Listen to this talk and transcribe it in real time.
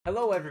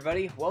Hello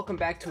everybody, welcome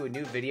back to a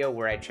new video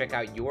where I check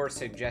out your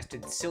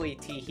suggested silly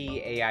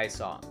teehee AI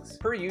songs.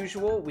 Per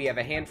usual, we have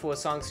a handful of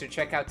songs to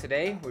check out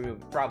today. We will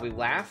probably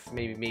laugh,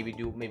 maybe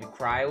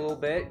cry a little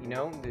bit, you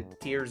know, the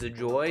tears of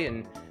joy,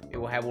 and maybe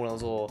we'll have one of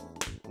those little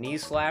knee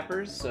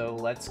slappers, so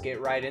let's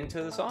get right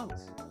into the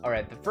songs.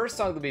 Alright, the first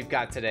song that we've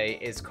got today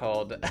is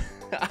called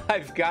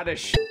I've Got a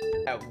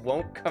Shit That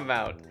Won't Come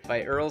Out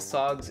by Earl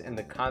Soggs and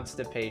the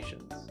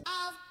Constipations.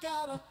 I've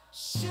got a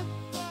shit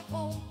that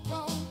won't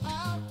come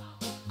out.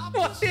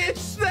 What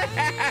is that?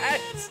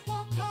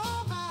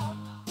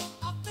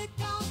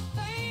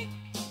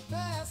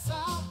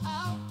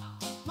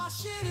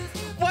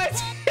 What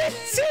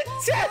is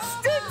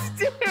intestines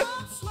do?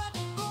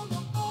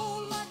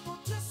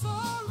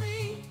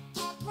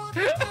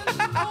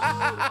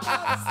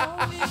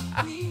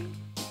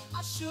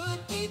 I should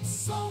eat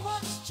so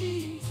much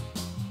cheese.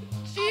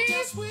 I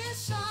just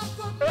wish I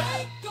could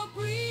make a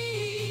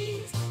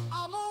breeze.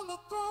 I'm on the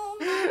throne,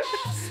 my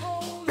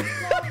asshole is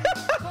going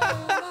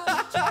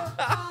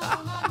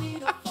I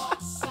need a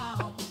fuck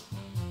sound.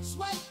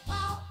 Sweat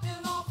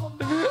popping off of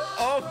my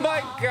Oh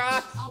my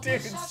god,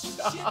 dude,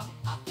 stop. stop.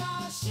 I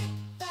got a shit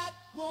that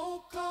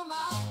won't come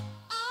out.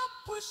 I'm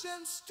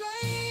pushing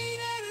straight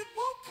and it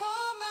won't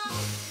come out.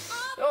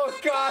 Oh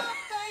god,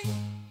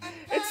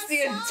 it's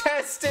the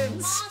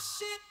intestines. My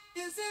shit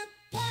is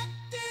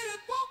impacted, it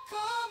won't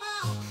come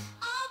out.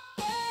 I'm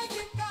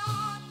begging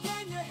God,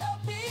 can you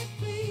help me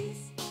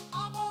please?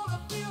 I wanna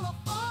feel a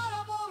fire,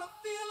 I wanna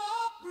feel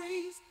a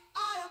breeze. I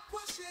am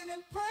pushing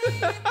and praying,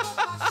 but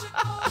my shit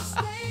won't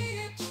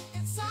stay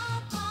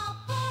inside my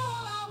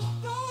bowl. I will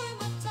throw in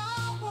the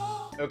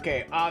towel.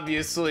 Okay,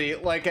 obviously,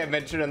 like I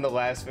mentioned in the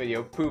last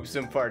video, poops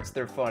and farts,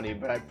 they're funny,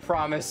 but I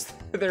promise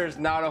there's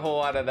not a whole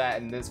lot of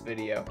that in this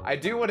video. I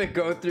do want to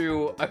go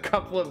through a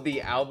couple of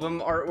the album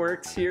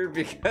artworks here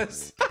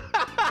because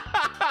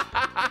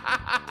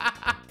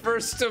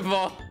first of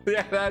all,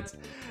 yeah,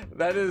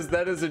 that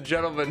is a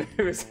gentleman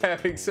who is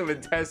having some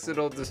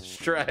intestinal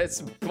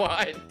distress,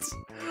 but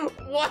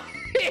what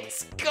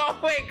is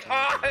going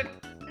on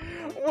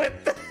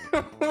with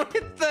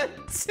the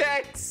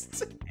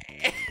text?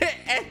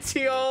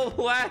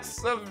 Etiole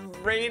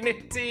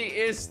sovereignty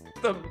is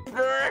the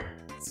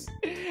birds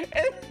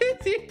and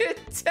the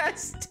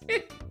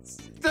intestines.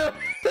 The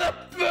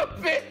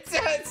poop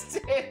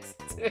intestines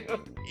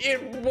too.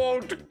 It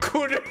won't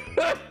couldn't.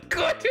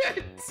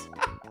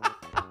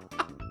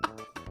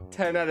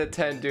 10 out of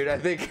 10, dude. I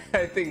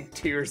think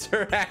tears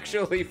are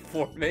actually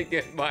forming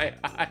in my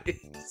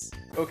eyes.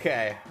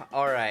 Okay,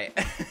 alright.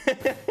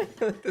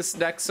 This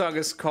next song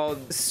is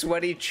called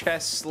Sweaty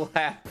Chest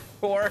Slap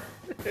or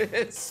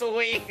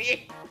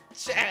Sweetie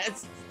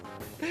Chest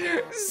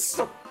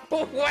Slap.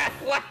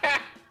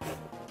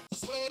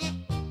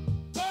 Sweaty,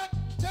 tut,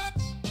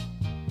 tut.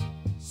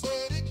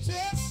 Sweaty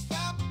chest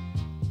slap.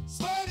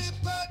 Sweaty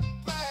butt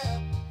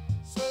clap.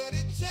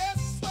 Sweaty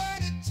chest,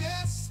 sweaty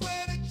chest,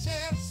 sweaty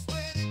chest,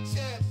 sweaty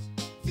chest.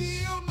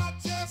 Feel my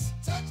chest,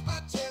 touch my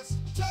chest,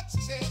 touch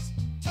chest,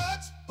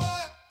 touch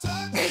butt,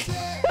 touch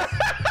chest.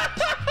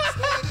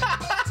 Sweaty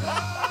butt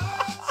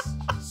touch.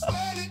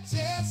 Sweaty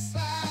chest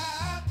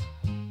slap.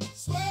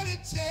 Sweaty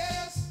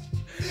chest.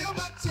 Feel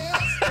my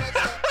chest, touch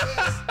my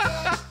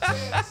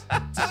chest, touch chest,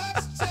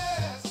 touch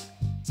chest,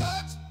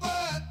 touch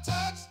butt,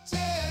 touch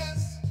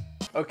chest.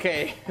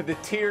 Okay, the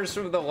tears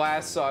from the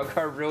last song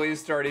are really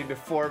starting to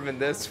form in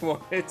this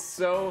one. It's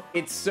so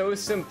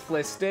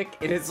simplistic.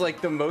 It is like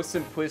the most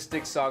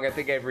simplistic song I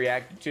think I've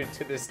reacted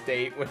to this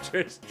date, which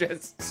is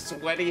just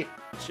sweaty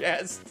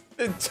chest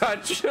and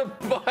touch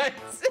butt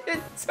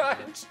and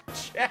touch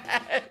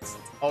chest.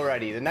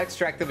 Alrighty, the next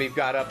track that we've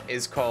got up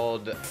is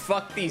called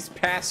Fuck These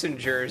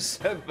Passengers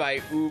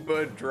by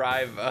Uber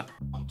Driver.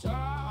 I'm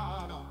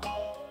tired of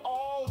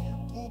all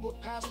you Uber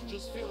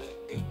passengers feeling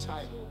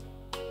entitled.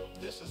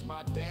 This is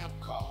my damn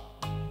car.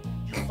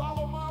 You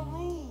follow my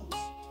rules,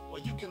 or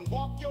you can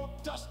walk your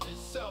dusty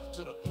self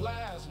to the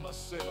plasma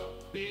center,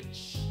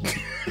 bitch.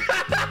 First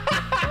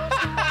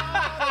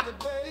ride of the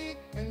day,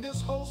 and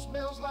this hoe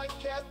smells like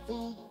cat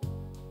food.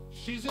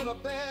 She's in a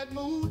bad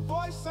mood,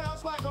 voice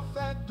sounds like a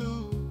fat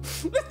dude.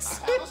 I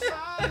have a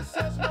sign that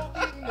says no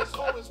eating, this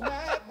hoe is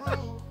mad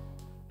rude.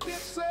 Bitch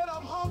said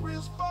I'm hungry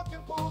as fuck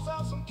and pulls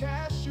out some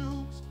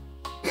cashews.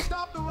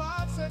 Stop the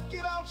ride, said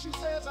get out, she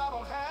says I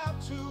don't have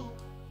to.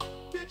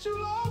 Bitch,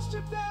 you lost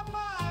your damn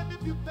mind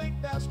if you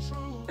think that's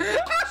true. Stop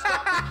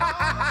the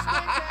car,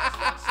 snake ass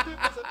that stiff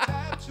as a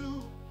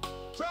tattoo.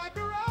 Drag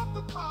her out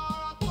the car,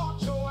 I thought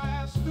your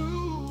ass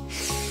knew.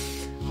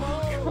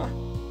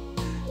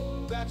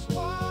 Oh, that's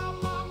why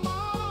my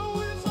motto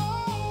is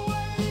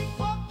always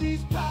fuck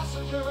these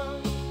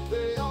passengers.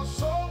 They are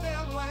so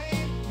damn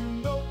lame. You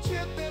know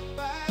tipping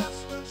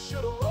bastards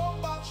should've rolled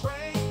my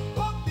train.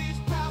 Fuck these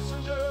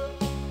passengers.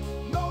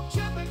 No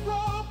tipping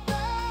road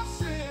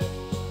passing.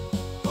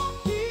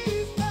 Fuck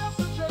these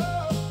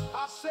passengers.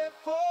 I said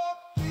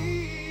fuck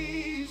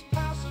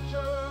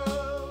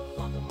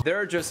There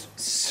are just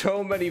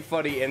so many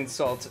funny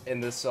insults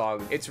in this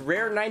song. It's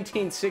rare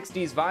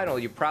 1960s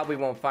vinyl. You probably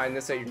won't find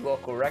this at your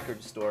local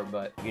record store,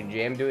 but you can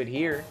jam to it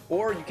here,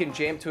 or you can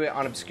jam to it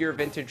on Obscure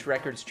Vintage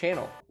Records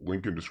channel.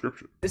 Link in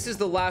description. This is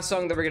the last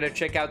song that we're gonna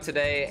check out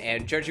today,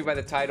 and judging by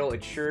the title,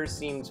 it sure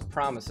seems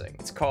promising.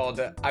 It's called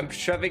I'm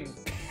Shoving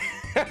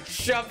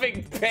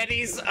Shoving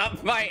Pennies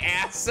Up My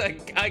Ass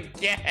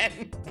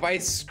Again by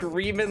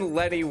Screamin'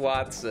 Lenny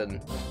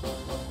Watson.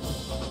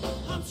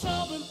 I'm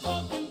shoving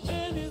fucking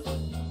pennies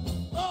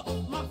up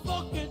my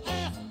fucking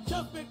ass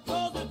just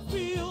because it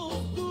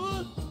feels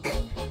good.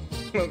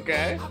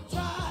 Okay. I've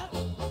tried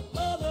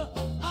other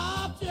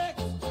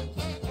objects,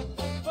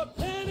 but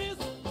pennies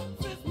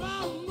fit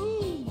my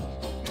mood.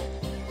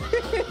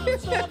 I'm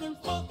shoving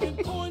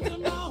fucking coins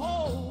in my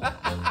hole.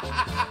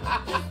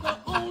 It's the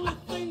only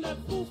thing that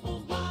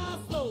fulfills my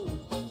soul.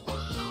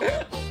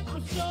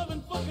 I'm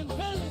shoving fucking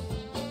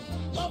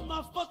pennies up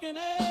my fucking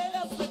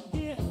ass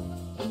again.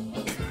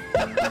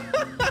 I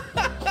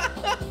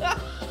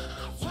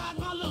tried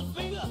my little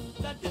finger,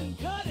 that didn't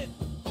cut it.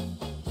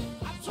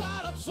 I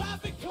tried a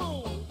traffic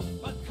cone,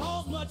 but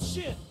caused much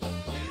shit. I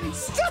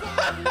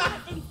tried a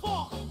knife and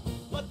fork,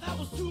 but that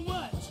was too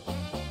much.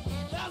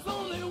 There's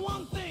only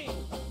one thing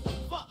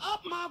for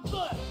up my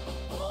butt.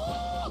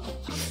 Ooh,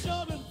 I'm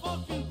shoving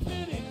fucking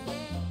pennies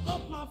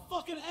up my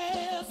fucking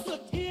ass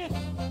again.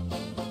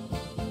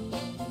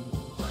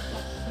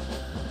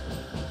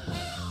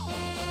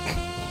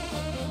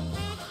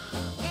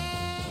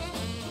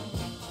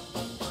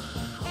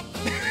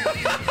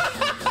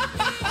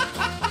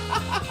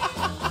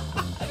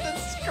 The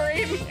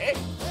screaming.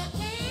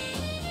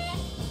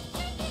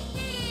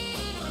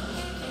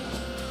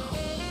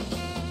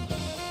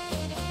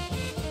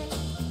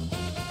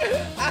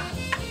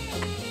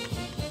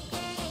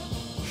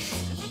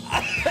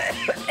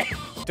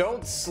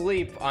 Don't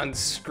sleep on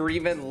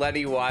Screamin'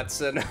 Lenny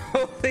Watson.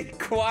 Holy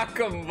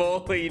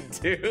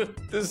guacamole, dude.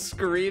 The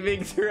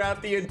screaming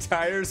throughout the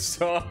entire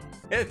song.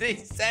 And he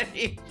said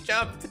he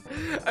shoved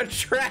a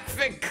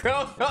traffic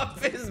cone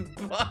up his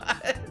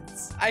butt.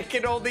 I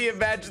can only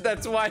imagine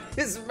that's why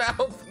his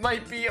mouth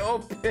might be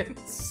open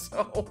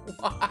so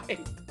wide.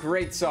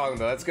 Great song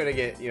though. That's gonna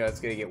get, it's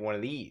gonna get one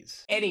of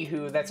these.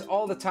 Anywho, that's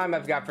all the time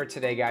I've got for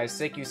today, guys.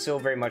 Thank you so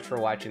very much for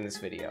watching this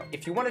video.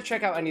 If you want to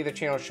check out any of the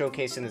channels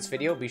showcased in this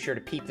video, be sure to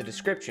peep the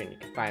description. You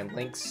can find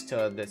links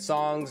to the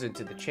songs and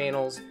to the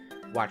channels,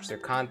 watch their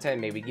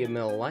content, maybe give them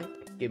a little like.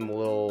 Give them a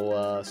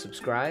little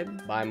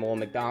subscribe, buy them a little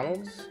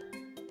McDonald's.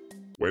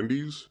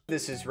 Wendy's?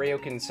 This is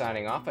Ryokin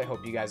signing off. I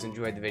hope you guys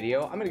enjoyed the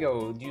video. I'm gonna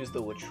go use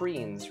the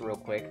latrines real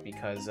quick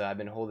because I've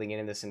been holding it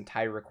in this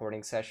entire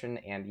recording session,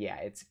 and yeah,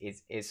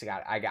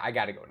 I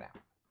gotta go now.